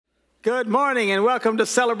Good morning and welcome to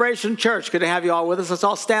Celebration Church. Good to have you all with us. Let's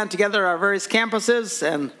all stand together at our various campuses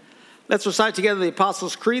and let's recite together the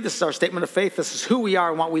Apostles' Creed. This is our statement of faith. This is who we are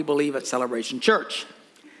and what we believe at Celebration Church.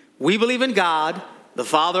 We believe in God, the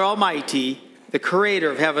Father Almighty, the creator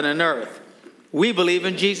of heaven and earth. We believe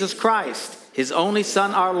in Jesus Christ, his only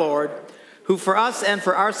Son, our Lord, who for us and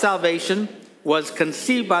for our salvation was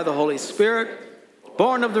conceived by the Holy Spirit,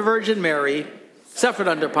 born of the Virgin Mary, suffered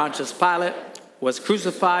under Pontius Pilate, was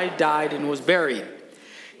crucified, died, and was buried.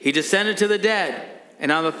 He descended to the dead,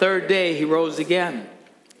 and on the third day he rose again.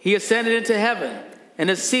 He ascended into heaven and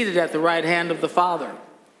is seated at the right hand of the Father.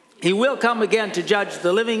 He will come again to judge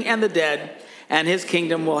the living and the dead, and his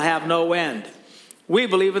kingdom will have no end. We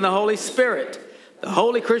believe in the Holy Spirit, the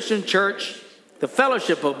holy Christian church, the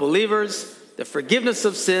fellowship of believers, the forgiveness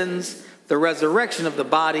of sins, the resurrection of the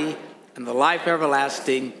body, and the life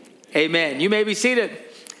everlasting. Amen. You may be seated.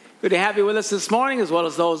 Good to have you with us this morning, as well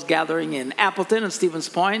as those gathering in Appleton and Stevens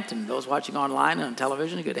Point, and those watching online and on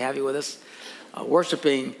television. Good to have you with us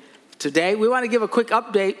worshiping today. We want to give a quick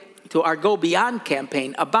update to our Go Beyond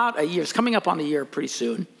campaign. About a year, it's coming up on a year pretty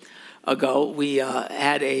soon ago, we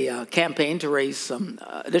had a campaign to raise some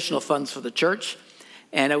additional funds for the church,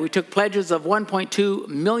 and we took pledges of $1.2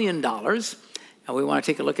 million, and we want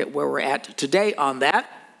to take a look at where we're at today on that.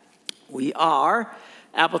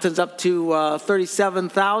 Appleton's up to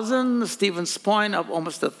 37,000. Stevens Point up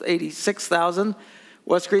almost to 86,000.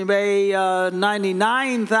 West Green Bay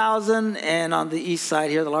 99,000, and on the east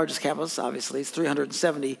side here, the largest campus, obviously, is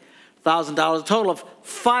 $370,000. A total of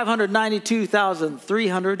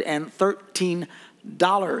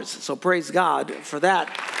 $592,313. So praise God for that.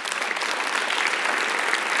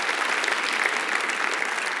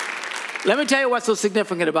 Let me tell you what's so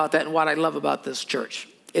significant about that and what I love about this church.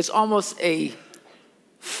 It's almost a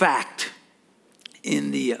fact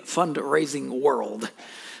in the fundraising world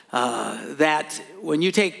that when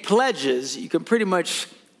you take pledges, you can pretty much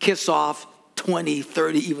kiss off 20,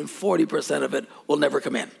 30, even 40% of it will never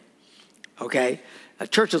come in. Okay?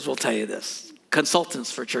 Churches will tell you this.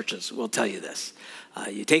 Consultants for churches will tell you this.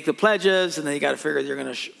 You take the pledges and then you got to figure you're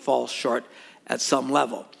going to fall short at some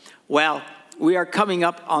level. Well, we are coming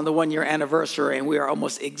up on the 1-year anniversary, and we are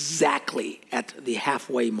almost exactly at the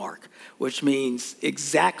halfway mark, which means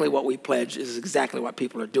exactly what we pledge is exactly what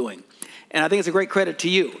people are doing. And I think it's a great credit to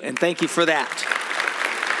you, and thank you for that.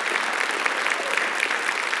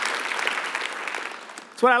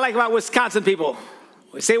 That's what I like about Wisconsin people.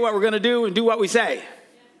 We say what we're going to do and do what we say,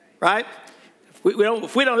 right?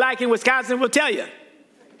 If we don't like it in Wisconsin, we'll tell you.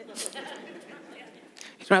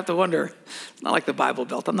 You don't have to wonder. It's not like the Bible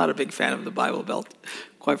Belt. I'm not a big fan of the Bible Belt.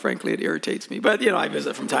 Quite frankly, it irritates me. But, I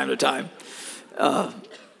visit from time to time.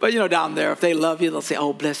 But, down there, if they love you, they'll say,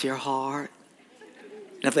 oh, bless your heart.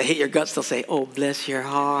 And if they hate your guts, they'll say, oh, bless your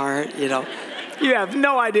heart. You have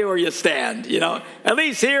no idea where you stand, At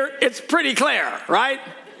least here, it's pretty clear, right?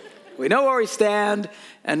 We know where we stand,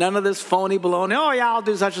 and none of this phony baloney, oh, yeah, I'll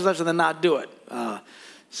do such and such, and then not do it.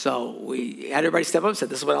 So we had everybody step up and said,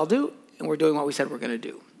 this is what I'll do, and we're doing what we said we're going to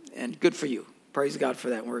do. And good for you. Praise God for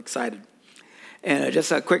that. We're excited. And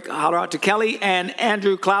just a quick holler out to Kelly and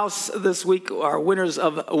Andrew Klaus this week, our winners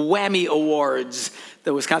of Whammy Awards,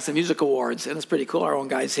 the Wisconsin Music Awards. And it's pretty cool. Our own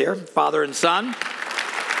guys here, father and son.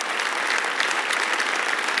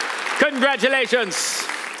 Congratulations.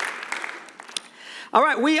 All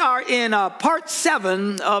right, we are in part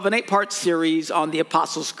 7 of an 8-part series on the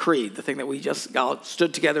Apostles' Creed, the thing that we just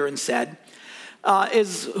stood together and said.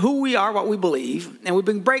 Is who we are, what we believe, and we've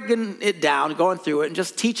been breaking it down, going through it, and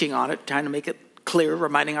just teaching on it, trying to make it clear,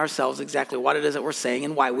 reminding ourselves exactly what it is that we're saying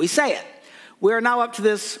and why we say it. We are now up to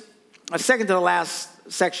this, second to the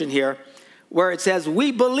last section here, where it says,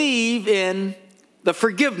 we believe in the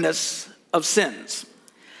forgiveness of sins.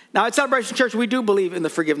 Now, at Celebration Church, we do believe in the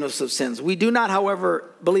forgiveness of sins. We do not,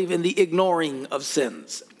 however, believe in the ignoring of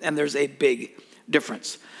sins, and there's a big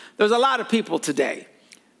difference. There's a lot of people today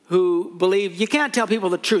who believe you can't tell people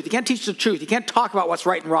the truth. You can't teach the truth. You can't talk about what's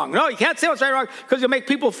right and wrong. No, you can't say what's right and wrong because you'll make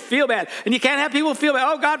people feel bad. And you can't have people feel bad.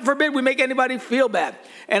 Oh, God forbid we make anybody feel bad.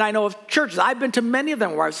 And I know of churches, I've been to many of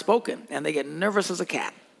them where I've spoken, and they get nervous as a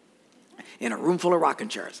cat in a room full of rocking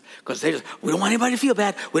chairs because we don't want anybody to feel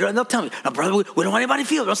bad. They'll tell me, no, brother, we don't want anybody to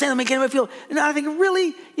feel. Don't say that, make anybody feel. And I think,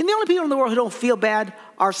 really, the only people in the world who don't feel bad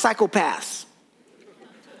are psychopaths.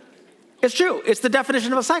 It's true. It's the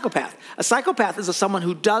definition of a psychopath. A psychopath is someone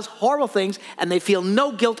who does horrible things and they feel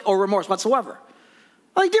no guilt or remorse whatsoever.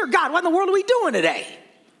 Like, dear God, what in the world are we doing today?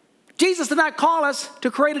 Jesus did not call us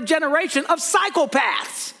to create a generation of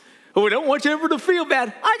psychopaths who don't want you ever to feel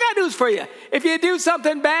bad. I got news for you. If you do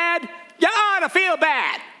something bad, you ought to feel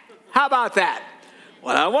bad. How about that?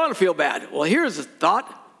 Well, I don't want to feel bad. Well, here's a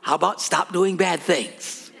thought. How about stop doing bad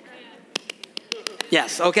things?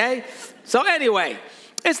 Yes, okay? So anyway,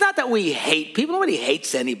 it's not that we hate people. Nobody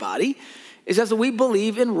hates anybody. It's just that we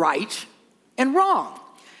believe in right and wrong.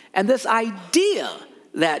 And this idea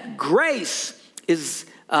that grace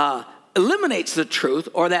eliminates the truth,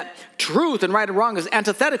 or that truth and right and wrong is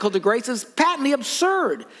antithetical to grace, is patently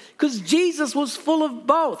absurd, because Jesus was full of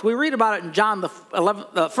both. We read about it in John,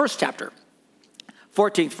 the first chapter,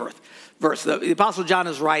 14th verse. The Apostle John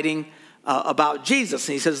is writing about Jesus,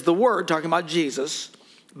 and he says, the Word, talking about Jesus,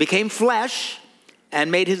 became flesh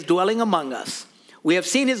and made his dwelling among us. We have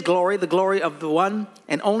seen his glory, the glory of the one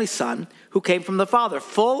and only Son who came from the Father,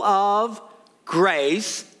 full of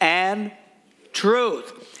grace and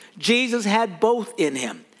truth. Jesus had both in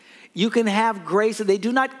him. You can have grace, and they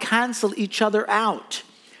do not cancel each other out.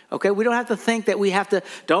 Okay, we don't have to think that we have to,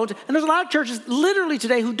 and there's a lot of churches literally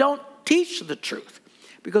today who don't teach the truth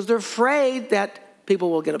because they're afraid that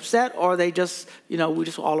people will get upset, or they just, we're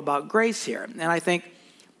just all about grace here. And I think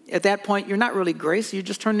at that point, you're not really grace, you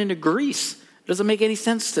just turn into grease. It doesn't make any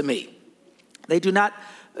sense to me. They do not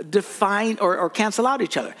define or cancel out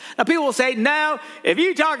each other. Now, people will say, no, if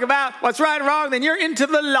you talk about what's right and wrong, then you're into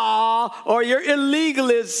the law, or you're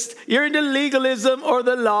illegalist. You're into legalism or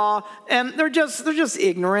the law. And they're just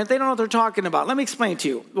ignorant. They don't know what they're talking about. Let me explain to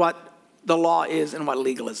you what the law is and what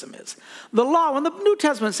legalism is. The law, when the New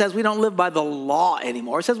Testament says we don't live by the law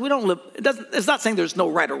anymore, it says we don't live, it's not saying there's no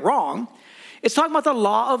right or wrong. It's talking about the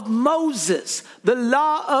law of Moses. The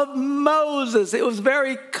law of Moses. It was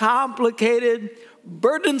very complicated,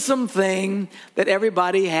 burdensome thing that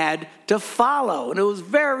everybody had to follow. And it was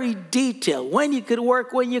very detailed. When you could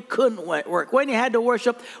work, when you couldn't work. When you had to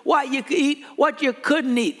worship, what you could eat, what you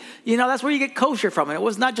couldn't eat. That's where you get kosher from. And it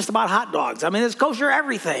was not just about hot dogs. I mean, it's kosher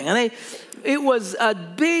everything. And it was a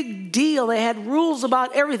big deal. They had rules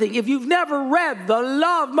about everything. If you've never read the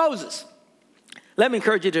law of Moses, let me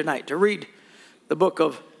encourage you tonight to read the book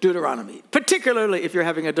of Deuteronomy, particularly if you're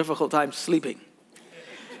having a difficult time sleeping.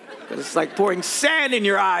 Because it's like pouring sand in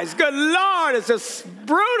your eyes. Good Lord, it's just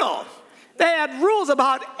brutal. They had rules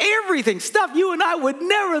about everything, stuff you and I would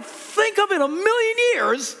never think of in a million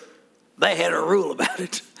years. They had a rule about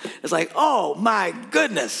it. It's like, oh my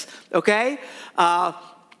goodness, okay?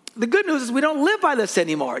 The good news is we don't live by this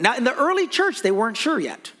anymore. Now, in the early church, they weren't sure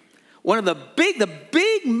yet. One of the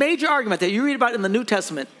big major argument that you read about in the New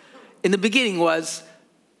Testament in the beginning was,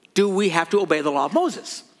 do we have to obey the law of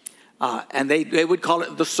Moses? And they would call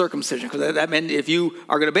it the circumcision, because that meant if you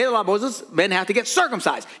are going to obey the law of Moses, men have to get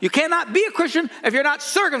circumcised. You cannot be a Christian if you're not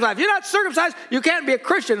circumcised. If you're not circumcised, you can't be a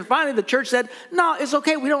Christian. And finally, the church said, no, it's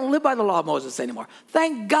okay. We don't live by the law of Moses anymore.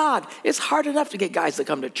 Thank God. It's hard enough to get guys to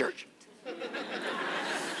come to church.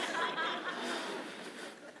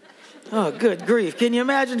 Oh, good grief. Can you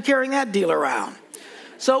imagine carrying that deal around?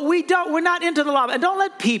 So we're not into the law. And don't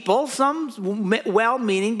let people, some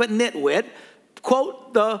well-meaning but nitwit,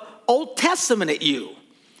 quote the Old Testament at you.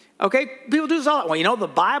 Okay? People do this all the time. The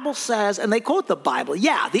Bible says, and they quote the Bible.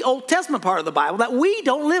 Yeah, the Old Testament part of the Bible that we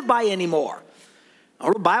don't live by anymore.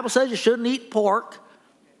 The Bible says you shouldn't eat pork.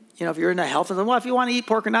 If you're into health, well, if you want to eat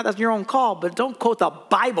pork or not, that's your own call. But don't quote the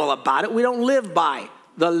Bible about it. We don't live by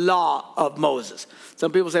the law of Moses.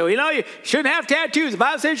 Some people say, well, you shouldn't have tattoos. The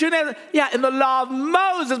Bible says you shouldn't have. Yeah, in the law of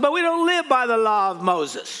Moses, but we don't live by the law of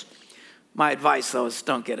Moses. My advice, though, is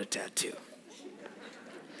don't get a tattoo.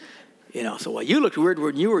 So well, you looked weird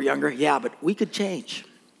when you were younger. Yeah, but we could change.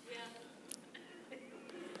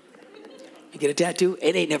 You get a tattoo,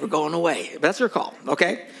 it ain't never going away. That's your call,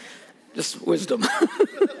 okay? Just wisdom.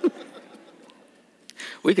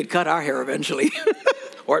 We could cut our hair eventually,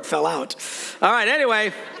 or it fell out. All right,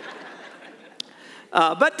 anyway.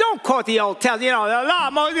 But don't quote the Old Testament.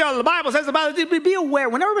 The Bible says about it. Be aware.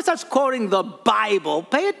 Whenever everybody starts quoting the Bible,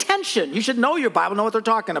 pay attention. You should know your Bible, know what they're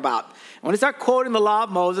talking about. And when they start quoting the law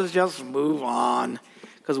of Moses, just move on,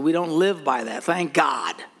 because we don't live by that. Thank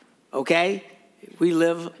God. Okay? We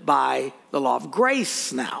live by the law of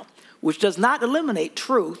grace now, which does not eliminate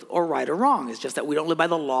truth or right or wrong. It's just that we don't live by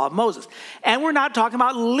the law of Moses. And we're not talking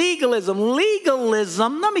about legalism.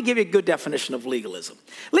 Legalism, let me give you a good definition of legalism.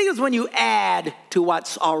 Legalism is when you add to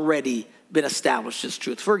what's already been established as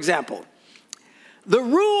truth. For example, the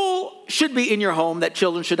rule should be in your home that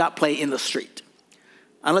children should not play in the street.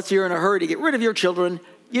 Unless you're in a hurry to get rid of your children,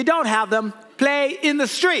 you don't have them play in the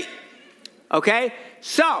street. Okay?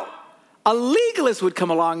 So, a legalist would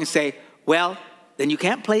come along and say, well, then you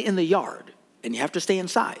can't play in the yard, and you have to stay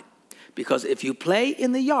inside. Because if you play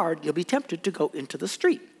in the yard, you'll be tempted to go into the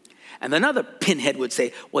street. And another pinhead would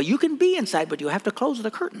say, well, you can be inside, but you have to close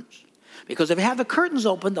the curtains. Because if you have the curtains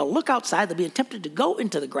open, they'll look outside, they'll be tempted to go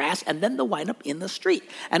into the grass, and then they'll wind up in the street.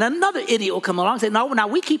 And another idiot will come along and say, no, now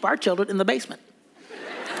we keep our children in the basement.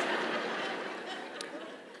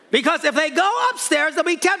 Because if they go upstairs, they'll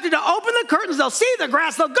be tempted to open the curtains, they'll see the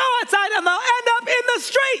grass, they'll go outside, and they'll end up in the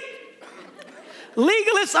street.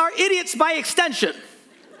 Legalists are idiots by extension,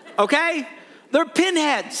 okay? They're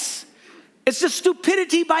pinheads. It's just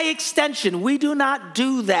stupidity by extension. We do not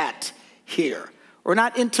do that here. We're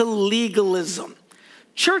not into legalism.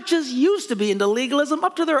 Churches used to be into legalism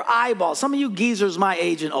up to their eyeballs. Some of you geezers my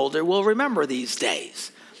age and older will remember these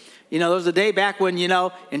days. You know, there was a day back when,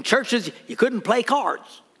 in churches, you couldn't play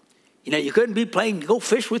cards. You couldn't be playing go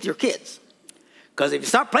fish with your kids. Because if you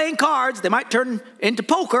start playing cards, they might turn into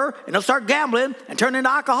poker, and they'll start gambling and turn into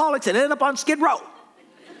alcoholics and end up on Skid Row.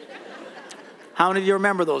 How many of you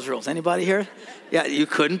remember those rules? Anybody here? Yeah, you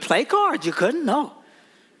couldn't play cards. You couldn't, no.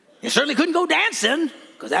 You certainly couldn't go dancing,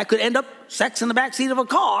 because that could end up sex in the backseat of a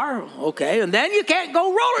car. Okay, and then you can't go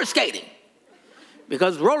roller skating,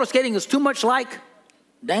 because roller skating is too much like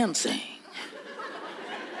dancing.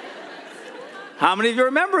 How many of you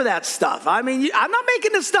remember that stuff? I mean, I'm not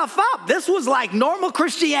making this stuff up. This was like normal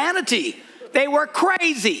Christianity. They were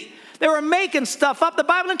crazy. They were making stuff up. The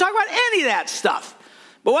Bible didn't talk about any of that stuff.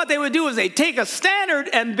 But what they would do is they'd take a standard,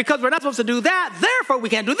 and because we're not supposed to do that, therefore we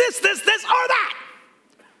can't do this, or that.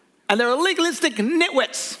 And they're legalistic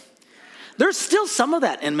nitwits. There's still some of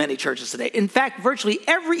that in many churches today. In fact, virtually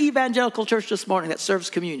every evangelical church this morning that serves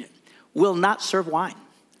communion will not serve wine.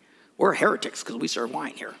 We're heretics because we serve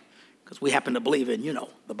wine here, because we happen to believe in,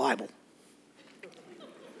 the Bible.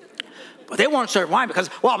 But they won't serve wine because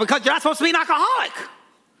you're not supposed to be an alcoholic.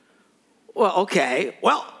 Well, okay.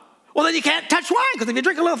 Well, then you can't touch wine, because if you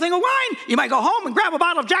drink a little thing of wine, you might go home and grab a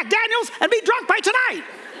bottle of Jack Daniels and be drunk by tonight.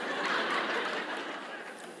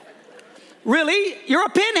 Really? You're a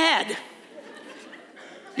pinhead.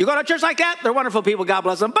 You go to a church like that, they're wonderful people, God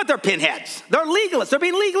bless them, but they're pinheads. They're legalists. They're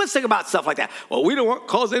being legalistic about stuff like that. Well, we don't want to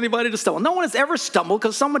cause anybody to stumble. No one has ever stumbled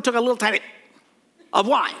because someone took a little tiny of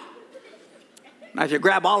wine. Now, if you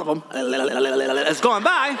grab all of them, it's going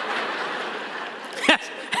by.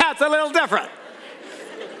 That's a little different.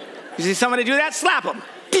 You see somebody do that, slap them.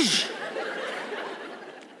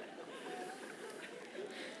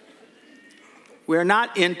 We're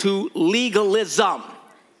not into legalism,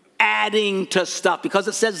 adding to stuff. Because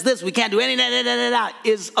it says this, we can't do any that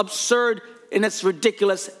is absurd, and it's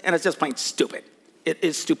ridiculous, and it's just plain stupid. It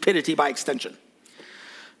is stupidity by extension.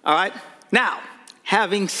 All right? Now,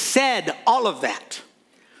 having said all of that,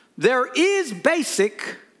 there is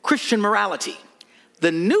basic Christian morality.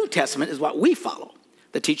 The New Testament is what we follow.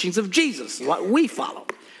 The teachings of Jesus is what we follow.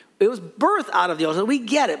 It was birthed out of the Old Testament. We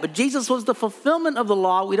get it, but Jesus was the fulfillment of the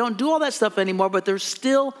law. We don't do all that stuff anymore, but there's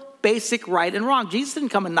still basic right and wrong. Jesus didn't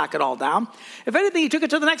come and knock it all down. If anything, he took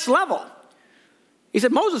it to the next level. He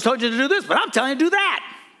said, Moses told you to do this, but I'm telling you to do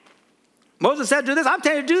that. Moses said, do this, I'm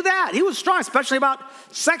telling you to do that. He was strong, especially about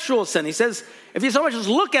sexual sin. He says, if you so much as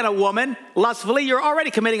look at a woman lustfully, you're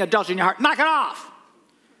already committing adultery in your heart. Knock it off.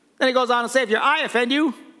 Then he goes on to say, if your eye offend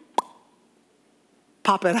you,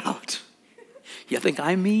 pop it out. You think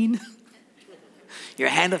I'm mean? Your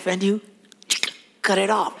hand offend you? Cut it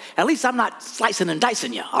off. At least I'm not slicing and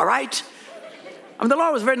dicing you, all right? I mean, the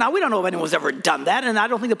Lord was now we don't know if anyone's ever done that, and I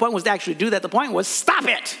don't think the point was to actually do that. The point was, stop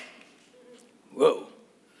it. Whoa.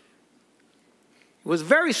 He was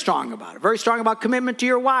very strong about it, very strong about commitment to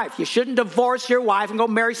your wife. You shouldn't divorce your wife and go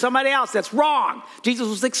marry somebody else. That's wrong. Jesus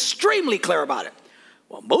was extremely clear about it.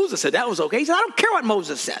 Well, Moses said that was okay. He said, I don't care what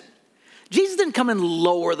Moses said. Jesus didn't come and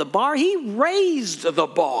lower the bar. He raised the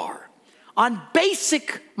bar on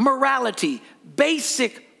basic morality,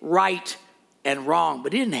 basic right and wrong.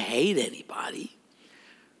 But he didn't hate anybody.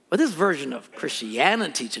 But this version of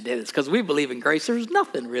Christianity today, that's because we believe in grace, there's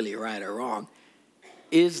nothing really right or wrong,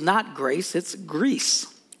 is not grace, it's grease.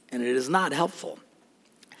 And it is not helpful.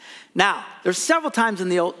 Now, there's several times in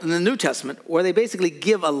the New Testament where they basically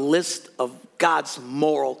give a list of God's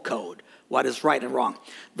moral code, what is right and wrong.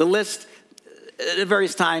 The list at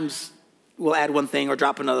various times will add one thing or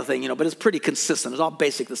drop another thing, but it's pretty consistent. It's all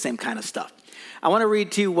basic, the same kind of stuff. I want to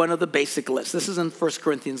read to you one of the basic lists. This is in 1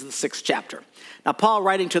 Corinthians, the 6th chapter. Now, Paul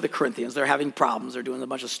writing to the Corinthians, they're having problems. They're doing a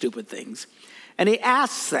bunch of stupid things. And he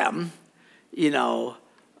asks them,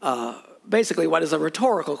 basically what is a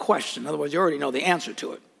rhetorical question. In other words, you already know the answer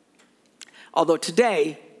to it. Although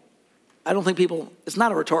today, I don't think it's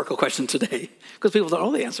not a rhetorical question today because people don't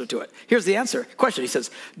know the answer to it. Here's the answer. Question, he says,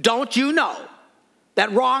 don't you know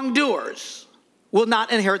that wrongdoers will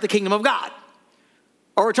not inherit the kingdom of God?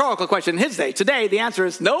 A rhetorical question in his day. Today, the answer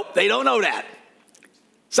is nope, they don't know that.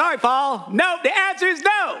 Sorry, Paul. No, the answer is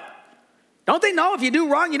no. Don't they know if you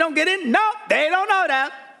do wrong, you don't get in? No, they don't know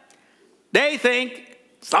that. They think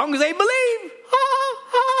as long as they believe,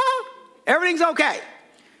 everything's okay.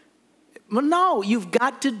 Well, no, you've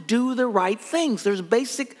got to do the right things. There's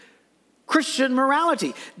basic Christian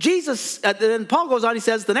morality. Jesus, then Paul goes on, he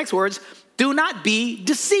says the next words, do not be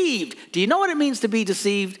deceived. Do you know what it means to be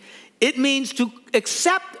deceived? It means to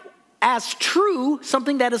accept as true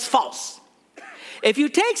something that is false. If you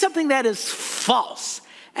take something that is false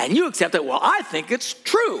and you accept it, well, I think it's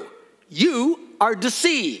true, you are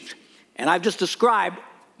deceived. And I've just described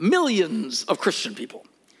millions of Christian people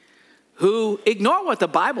who ignore what the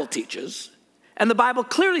Bible teaches, and the Bible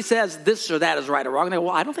clearly says this or that is right or wrong. And they go,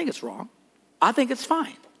 well, I don't think it's wrong. I think it's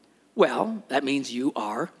fine. Well, that means you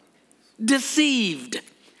are deceived.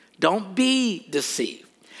 Don't be deceived.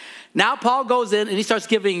 Now Paul goes in and he starts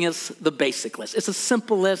giving us the basic list. It's a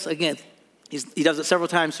simple list. Again, he does it several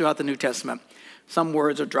times throughout the New Testament. Some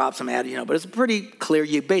words are dropped, some added, but it's pretty clear.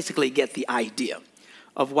 You basically get the idea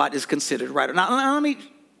of what is considered right. Now, let me,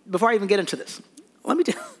 before I even get into this, let me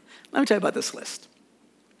tell you about this list.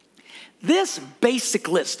 This basic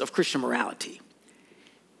list of Christian morality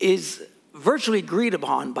is virtually agreed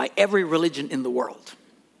upon by every religion in the world.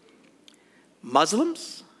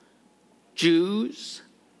 Muslims, Jews,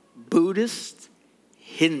 Buddhists,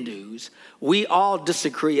 Hindus, we all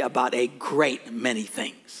disagree about a great many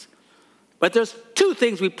things. But there's two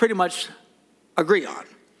things we pretty much agree on.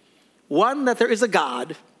 One, that there is a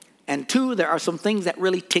God, and two, there are some things that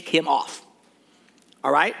really tick him off.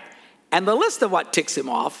 All right? And the list of what ticks him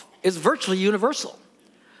off is virtually universal.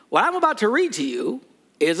 What I'm about to read to you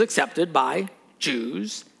is accepted by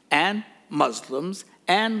Jews and Muslims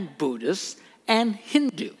and Buddhists and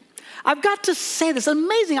Hindu. I've got to say this,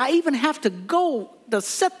 amazing. I even have to go to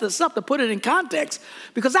set this up, to put it in context,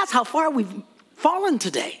 because that's how far we've fallen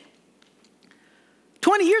today.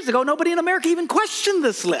 20 years ago, nobody in America even questioned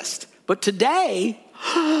this list. But today,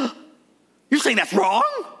 you're saying that's wrong?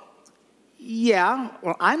 Yeah,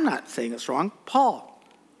 well, I'm not saying it's wrong. Paul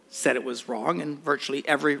said it was wrong, and virtually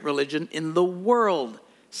every religion in the world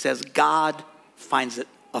says God finds it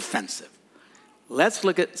offensive. Let's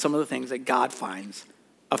look at some of the things that God finds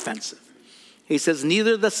offensive. He says,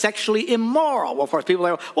 neither the sexually immoral. Well, of course, people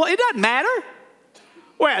are like, well, it doesn't matter.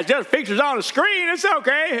 Well, it's just pictures on the screen. It's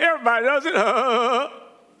okay. Everybody does it.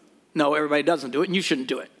 No, everybody doesn't do it, and you shouldn't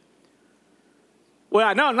do it. Well,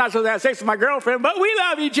 I know I'm not supposed to have sex with my girlfriend, but we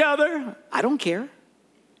love each other. I don't care.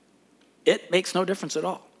 It makes no difference at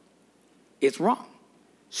all. It's wrong.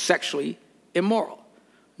 Sexually immoral.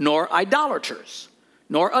 Nor idolaters.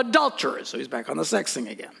 Nor adulterers. So he's back on the sex thing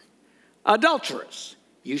again. Adulterers.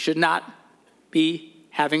 You should not be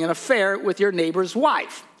having an affair with your neighbor's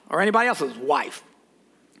wife or anybody else's wife.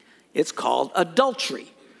 It's called adultery.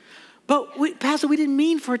 But, Pastor, we didn't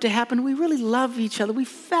mean for it to happen. We really love each other. We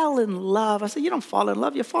fell in love. I said, you don't fall in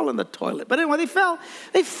love. You fall in the toilet. But anyway, they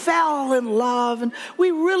fell in love, and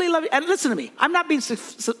we really love you. And listen to me. I'm not being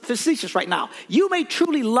facetious right now. You may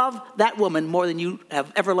truly love that woman more than you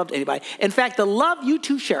have ever loved anybody. In fact, the love you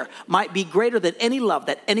two share might be greater than any love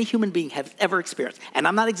that any human being has ever experienced. And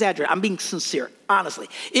I'm not exaggerating. I'm being sincere, honestly.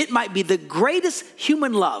 It might be the greatest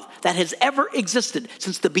human love that has ever existed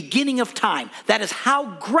since the beginning of time. That is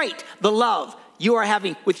how great the love you are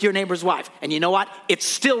having with your neighbor's wife. And you know what? It's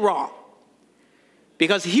still wrong.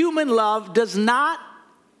 Because human love does not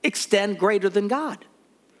extend greater than God.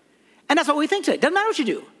 And that's what we think today. Doesn't matter what you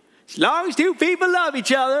do. As long as two people love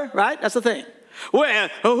each other, right? That's the thing. Well,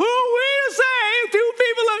 who we to say two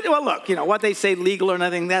people love each other? Well, look, what they say legal or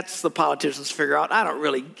nothing, that's the politicians figure out. I don't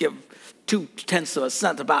really give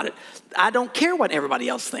 0.2% about it. I don't care what everybody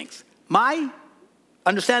else thinks. My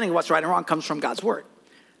understanding of what's right and wrong comes from God's word,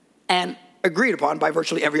 and agreed upon by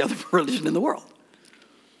virtually every other religion in the world.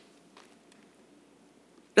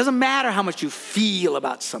 Doesn't matter how much you feel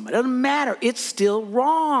about somebody. Doesn't matter. It's still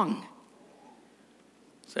wrong.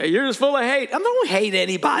 Say, you're just full of hate. I don't hate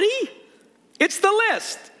anybody. It's the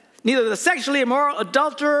list. Neither the sexually immoral,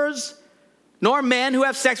 adulterers, nor men who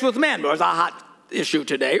have sex with men. There's a hot issue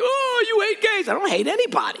today. Oh, you hate gays. I don't hate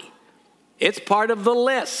anybody. It's part of the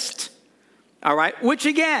list. All right, which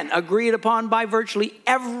again, agreed upon by virtually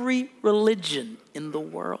every religion in the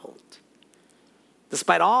world.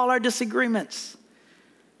 Despite all our disagreements,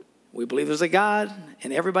 we believe there's a God,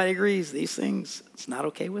 and everybody agrees these things, it's not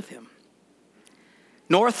okay with him.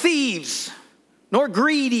 Nor thieves, nor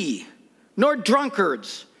greedy, nor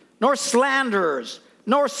drunkards, nor slanderers,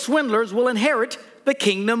 nor swindlers will inherit the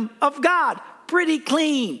kingdom of God. Pretty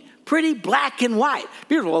clean. Pretty black and white.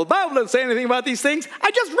 Beautiful. Well, the Bible doesn't say anything about these things.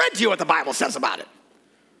 I just read to you what the Bible says about it.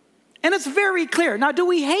 And it's very clear. Now, do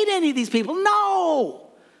we hate any of these people? No.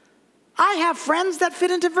 I have friends that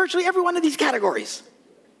fit into virtually every one of these categories.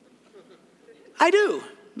 I do.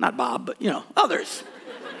 Not Bob, but, others.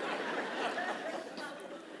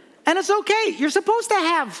 And it's okay. You're supposed to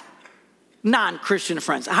have non-Christian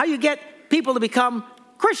friends. How you get people to become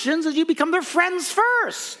Christians is you become their friends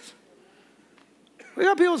first. We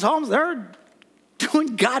got people's homes, they're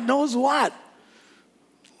doing God knows what.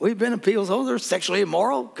 We've been in people's homes, they're sexually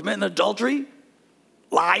immoral, committing adultery,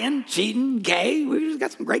 lying, cheating, gay. We just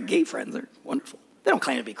got some great gay friends. They're wonderful. They don't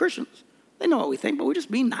claim to be Christians. They know what we think, but we just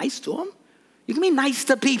be nice to them. You can be nice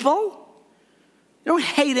to people. You don't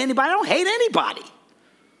hate anybody. I don't hate anybody.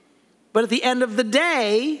 But at the end of the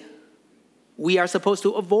day, we are supposed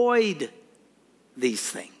to avoid these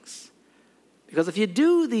things. Because if you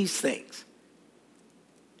do these things,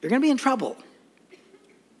 you're going to be in trouble.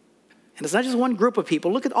 And it's not just one group of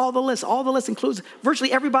people. Look at all the lists. All the list includes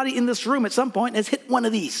virtually everybody in this room at some point has hit one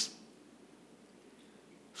of these.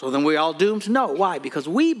 So then we're all doomed? No. Why? Because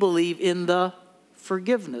we believe in the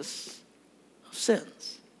forgiveness of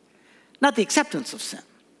sins. Not the acceptance of sin.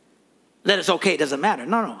 That it's okay, it doesn't matter.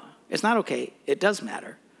 No. It's not okay. It does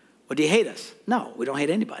matter. Well, do you hate us? No, we don't hate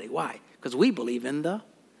anybody. Why? Because we believe in the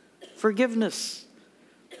forgiveness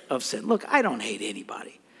of sin. Look, I don't hate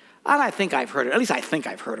anybody. And I think I've heard it. At least I think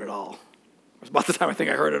I've heard it all. It's about the time I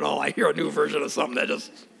think I heard it all, I hear a new version of something that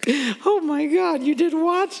just, oh my God, you did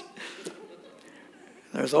what?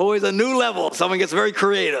 There's always a new level. Someone gets very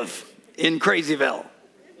creative in Crazyville.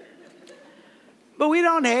 But we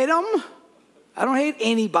don't hate them. I don't hate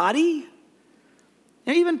anybody.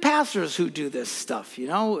 And even pastors who do this stuff,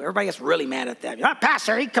 everybody gets really mad at them.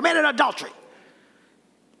 Pastor, he committed adultery.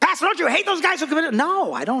 Pastor, don't you hate those guys who committed?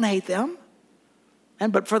 No, I don't hate them.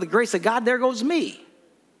 But for the grace of God, there goes me.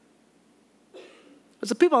 There's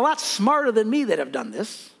some people a lot smarter than me that have done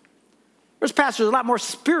this. There's pastors a lot more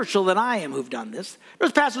spiritual than I am who've done this.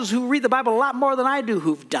 There's pastors who read the Bible a lot more than I do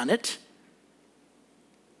who've done it.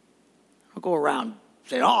 I'll go around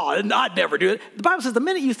saying, oh, I'd never do it. The Bible says the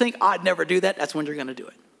minute you think I'd never do that, that's when you're going to do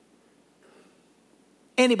it.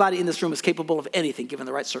 Anybody in this room is capable of anything given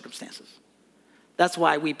the right circumstances. That's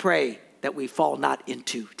why we pray that we fall not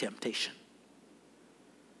into temptation.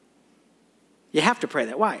 You have to pray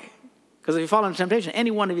that. Why? Because if you fall into temptation,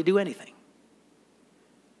 any one of you do anything.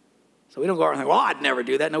 So we don't go around and think, well, I'd never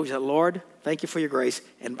do that. No, we say, Lord, thank you for your grace,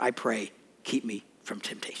 and I pray, keep me from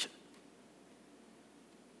temptation.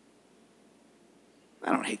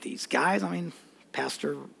 I don't hate these guys.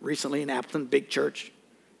 Pastor recently in Appleton, big church,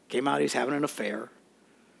 came out, he's having an affair.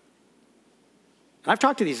 And I've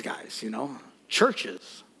talked to these guys,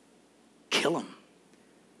 churches kill them.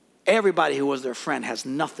 Everybody who was their friend has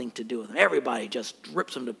nothing to do with them. Everybody just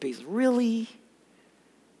rips them to pieces. Really?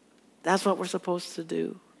 That's what we're supposed to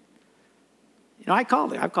do? I've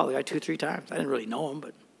called the guy 2-3 times. I didn't really know him,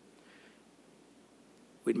 but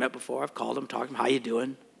we'd met before. I've called him, talked to him, how you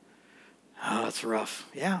doing? Oh, that's rough.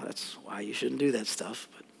 Yeah, that's why you shouldn't do that stuff.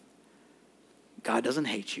 But God doesn't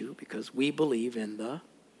hate you because we believe in the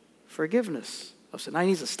forgiveness of sin. Now, he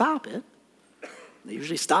needs to stop it. They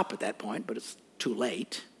usually stop at that point, but it's too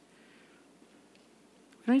late.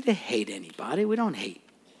 We don't need to hate anybody. We don't hate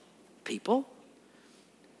people.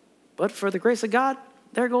 But for the grace of God,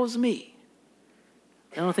 there goes me.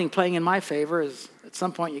 The only thing playing in my favor is at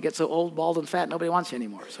some point you get so old, bald, and fat, nobody wants you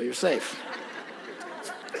anymore, so you're safe.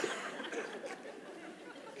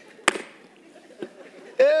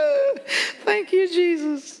 Thank you,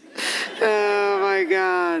 Jesus. Oh, my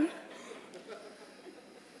God.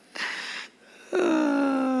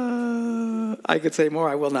 I could say more.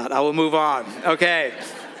 I will not. I will move on. Okay.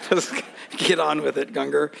 Let's get on with it,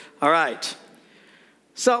 Gunger. All right.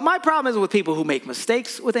 So my problem is with people who make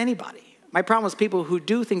mistakes with anybody. My problem is people who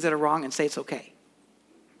do things that are wrong and say it's okay.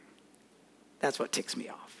 That's what ticks me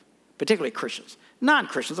off. Particularly Christians.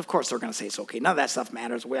 Non-Christians, of course, they're going to say it's okay. None of that stuff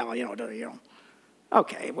matters. Well,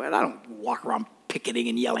 Okay, well, I don't walk around picketing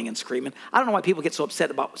and yelling and screaming. I don't know why people get so upset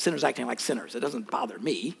about sinners acting like sinners. It doesn't bother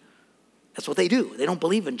me. That's what they do. They don't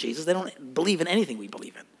believe in Jesus. They don't believe in anything we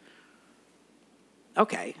believe in.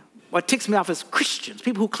 Okay, what ticks me off is Christians,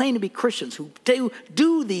 people who claim to be Christians, who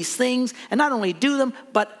do these things, and not only do them,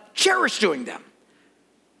 but cherish doing them.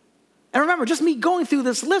 And remember, just me going through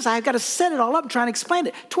this list, I've got to set it all up and try and explain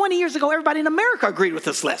it. 20 years ago, everybody in America agreed with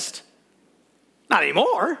this list. Not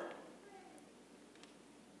anymore.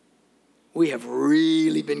 We have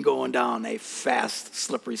really been going down a fast,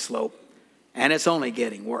 slippery slope, and it's only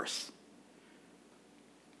getting worse.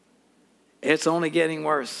 It's only getting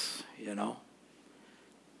worse,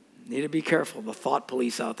 Need to be careful. The thought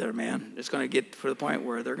police out there, man. It's going to get to the point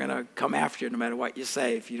where they're going to come after you no matter what you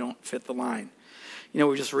say if you don't fit the line.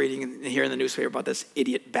 we're just reading here in the newspaper about this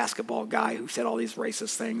idiot basketball guy who said all these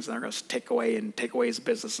racist things, and they're going to take away his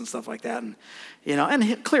business and stuff like that.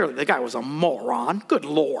 And clearly the guy was a moron. Good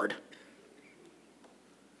Lord.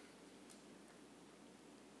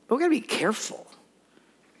 But we've got to be careful.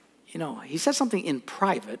 He said something in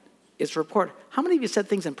private. It's reported. How many of you said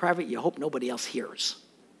things in private you hope nobody else hears?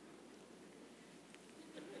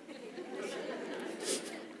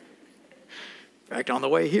 In fact, on the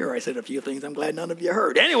way here, I said a few things I'm glad none of you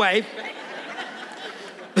heard. Anyway.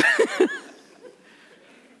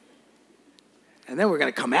 And then we're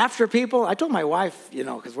going to come after people. I told my wife,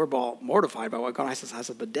 because we're all mortified by what's going on. I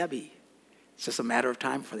said, but Debbie, it's just a matter of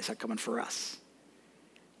time before they start coming for us.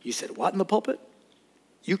 You said what in the pulpit?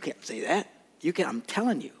 You can't say that. You can't. I'm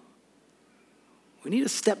telling you. We need to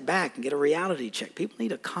step back and get a reality check. People need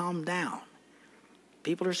to calm down.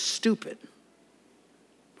 People are stupid.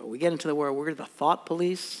 But we get into the where we're the thought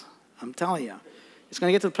police. I'm telling you. It's going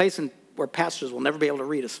to get to the place where pastors will never be able to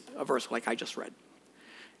read a verse like I just read.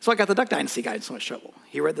 So I got the Duck Dynasty guy in so much trouble.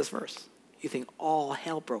 He read this verse. You think all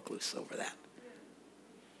hell broke loose over that.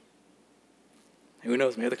 Who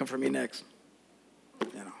knows? Maybe they'll come for me next.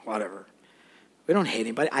 Whatever. We don't hate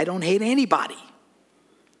anybody. I don't hate anybody.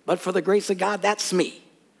 But for the grace of God, that's me.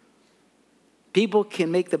 People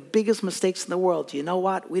can make the biggest mistakes in the world. Do you know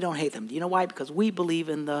what? We don't hate them. Do you know why? Because we believe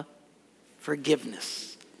in the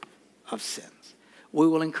forgiveness of sins. We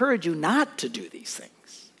will encourage you not to do these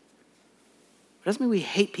things. It doesn't mean we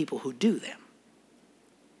hate people who do them.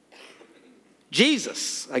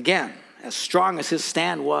 Jesus, again, as strong as his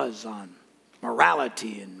stand was on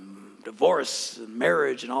morality and divorce and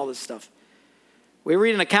marriage and all this stuff, we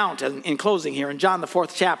read an account in closing here in John the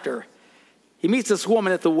 4th chapter. He meets this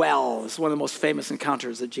woman at the well. It's one of the most famous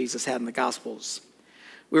encounters that Jesus had in the Gospels.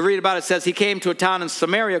 We read about it. It says he came to a town in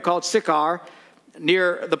Samaria called Sychar,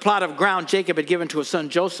 near the plot of ground Jacob had given to his son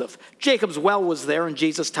Joseph. Jacob's well was there, and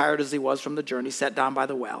Jesus, tired as he was from the journey, sat down by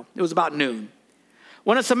the well. It was about noon.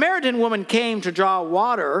 When a Samaritan woman came to draw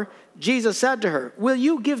water, Jesus said to her, "Will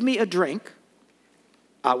you give me a drink?"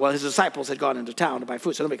 Well, his disciples had gone into town to buy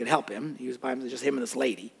food, so nobody could help him. He was by himself, just him and this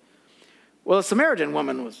lady. Well, the Samaritan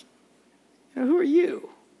woman was, who are you?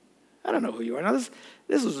 I don't know who you are. Now,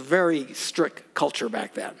 this was very strict culture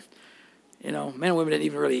back then. Men and women didn't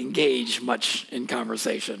even really engage much in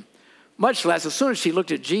conversation. Much less, as soon as she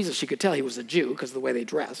looked at Jesus, she could tell he was a Jew because of the way they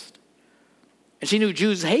dressed. And she knew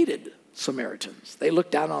Jews hated Samaritans. They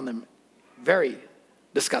looked down on them very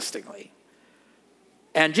disgustingly.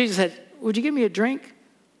 And Jesus said, "Would you give me a drink?"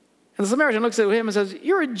 And the Samaritan looks at him and says,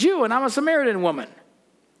 "You're a Jew and I'm a Samaritan woman.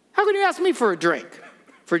 How can you ask me for a drink?"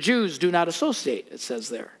 For Jews do not associate, it says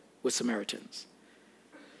there, with Samaritans.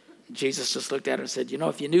 Jesus just looked at her and said,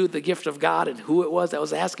 if you knew the gift of God and who it was that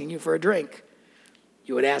was asking you for a drink,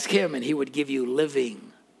 you would ask him and he would give you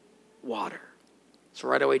living water. So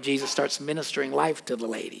right away, Jesus starts ministering life to the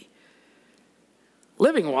lady.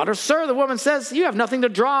 Living water. "Sir," the woman says, "you have nothing to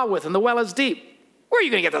draw with and the well is deep. Where are you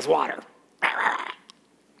going to get this water?" Kind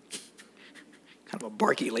of a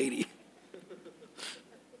barky lady.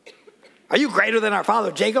 "Are you greater than our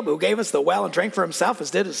father Jacob, who gave us the well and drank for himself,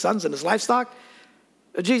 as did his sons and his livestock?"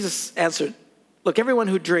 Jesus answered, "Look, everyone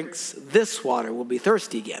who drinks this water will be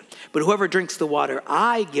thirsty again. But whoever drinks the water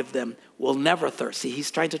I give them will never thirst." See,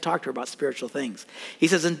 he's trying to talk to her about spiritual things. He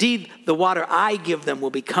says, "Indeed, the water I give them will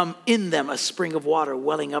become in them a spring of water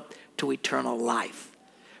welling up to eternal life."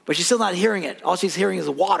 But she's still not hearing it. All she's hearing is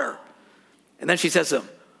water. And then she says to him,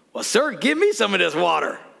 "Well, sir, give me some of this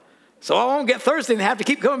water so I won't get thirsty and have to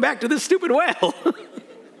keep coming back to this stupid well."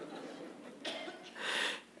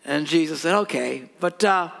 And Jesus said, "Okay, but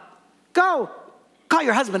go, call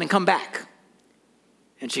your husband and come back."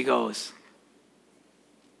 And she goes,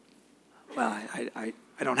 "Well, I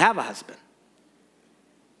don't have a husband."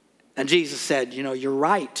 And Jesus said, "You're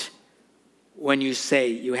right when you say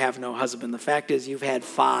you have no husband. The fact is you've had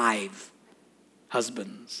 5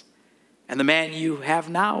 husbands. And the man you have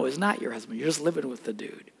now is not your husband. You're just living with the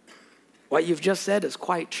dude. What you've just said is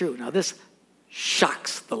quite true." Now this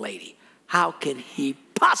shocks the lady. How can he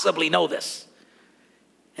possibly know this?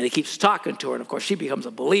 And he keeps talking to her. And of course, she becomes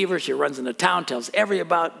a believer. She runs into town, tells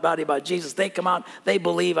everybody about Jesus. They come out, they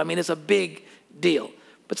believe. It's a big deal.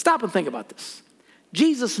 But stop and think about this.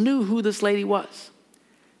 Jesus knew who this lady was.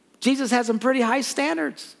 Jesus had some pretty high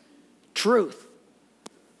standards, truth.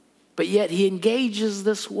 But yet he engages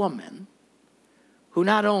this woman who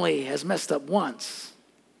not only has messed up once,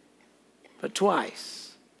 but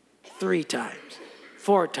twice, 3 times,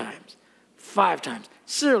 4 times, 5 times.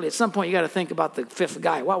 Certainly, at some point, you got to think about the 5th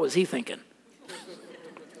guy. What was he thinking?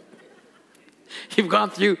 You've gone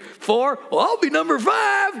through 4. Well, I'll be number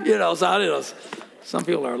 5. Some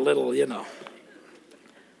people are a little,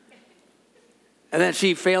 And then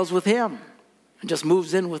she fails with him and just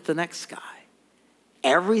moves in with the next guy.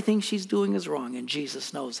 Everything she's doing is wrong, and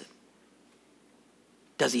Jesus knows it.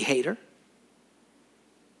 Does he hate her?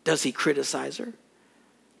 Does he criticize her?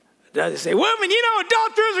 Does he say, women,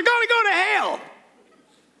 adulterers are going to go to hell?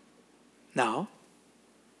 No.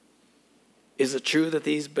 Is it true that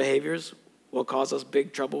these behaviors will cause us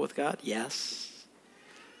big trouble with God? Yes.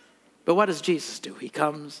 But what does Jesus do? He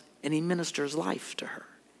comes and he ministers life to her.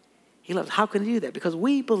 He loves. How can he do that? Because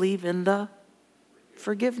we believe in the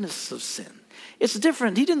forgiveness of sin. It's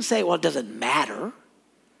different. He didn't say, well, it doesn't matter.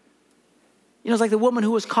 It's like the woman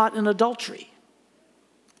who was caught in adultery.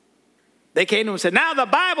 They came to him and said, now the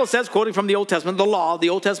Bible says, quoting from the Old Testament, the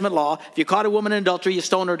Old Testament law, if you caught a woman in adultery, you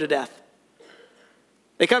stone her to death.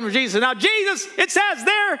 They come to Jesus and now, Jesus, it says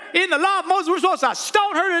there in the law of Moses, we're supposed to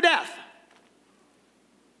stone her to death.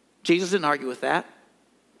 Jesus didn't argue with that.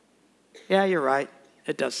 Yeah, you're right.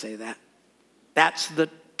 It does say that. That's the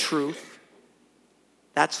truth.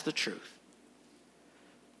 That's the truth.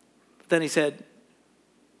 But then he said,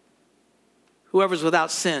 whoever's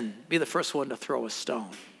without sin, be the first one to throw a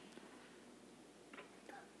stone.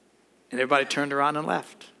 And everybody turned around and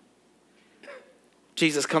left.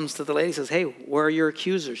 Jesus comes to the lady and says, hey, where are your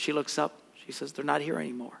accusers? She looks up. She says, they're not here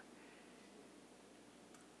anymore.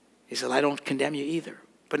 He said, I don't condemn you either.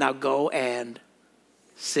 But now go and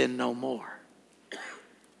sin no more.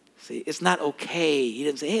 See, it's not okay. He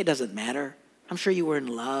didn't say, hey, it doesn't matter. I'm sure you were in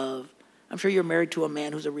love. I'm sure you're married to a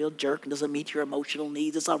man who's a real jerk and doesn't meet your emotional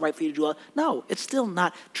needs. It's all right for you to do all. No, it's still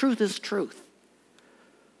not. Truth is truth.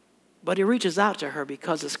 But he reaches out to her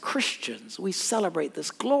because as Christians, we celebrate this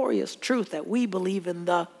glorious truth that we believe in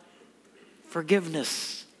the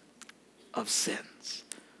forgiveness of sins.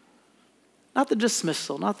 Not the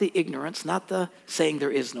dismissal, not the ignorance, not the saying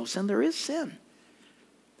there is no sin. There is sin.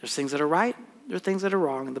 There's things that are right, there are things that are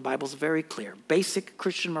wrong, and the Bible's very clear. Basic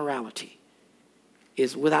Christian morality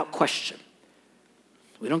is without question.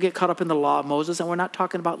 We don't get caught up in the law of Moses, and we're not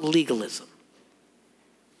talking about legalism.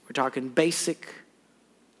 We're talking basic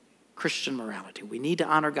Christian morality. We need to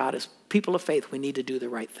honor God as people of faith. We need to do the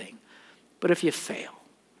right thing. But if you fail,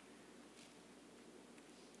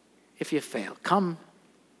 come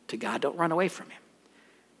to God. Don't run away from him.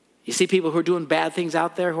 You see people who are doing bad things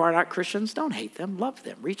out there who are not Christians, don't hate them. Love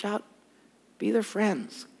them. Reach out. Be their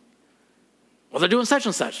friends. Well, they're doing such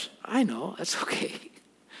and such. I know. That's okay.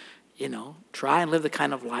 Try and live the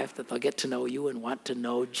kind of life that they'll get to know you and want to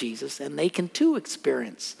know Jesus, and they can too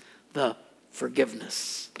experience the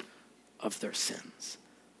forgiveness of their sins.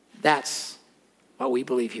 That's what we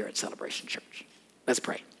believe here at Celebration Church. Let's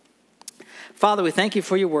pray. Father, we thank you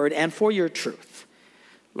for your word and for your truth.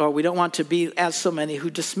 Lord, we don't want to be as so many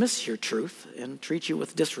who dismiss your truth and treat you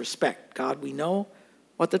with disrespect. God, we know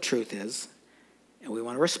what the truth is, and we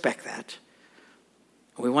want to respect that.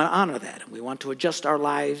 And we want to honor that, and we want to adjust our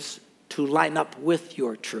lives to line up with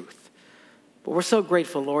your truth. But we're so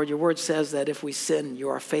grateful, Lord. Your word says that if we sin, you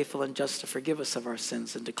are faithful and just to forgive us of our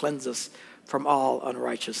sins and to cleanse us from all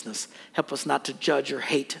unrighteousness. Help us not to judge or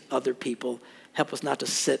hate other people. Help us not to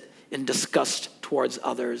sit in disgust towards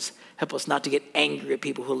others. Help us not to get angry at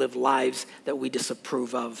people who live lives that we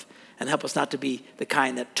disapprove of. And help us not to be the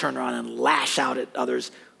kind that turn around and lash out at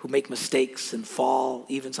others who make mistakes and fall,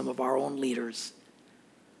 even some of our own leaders.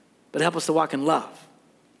 But help us to walk in love.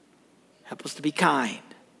 Help us to be kind.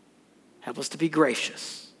 Help us to be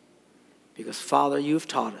gracious. Because, Father, you've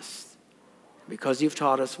taught us. Because you've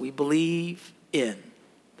taught us, we believe in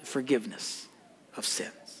the forgiveness of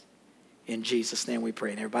sins. In Jesus' name we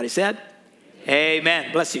pray. And everybody said,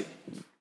 amen. Bless you.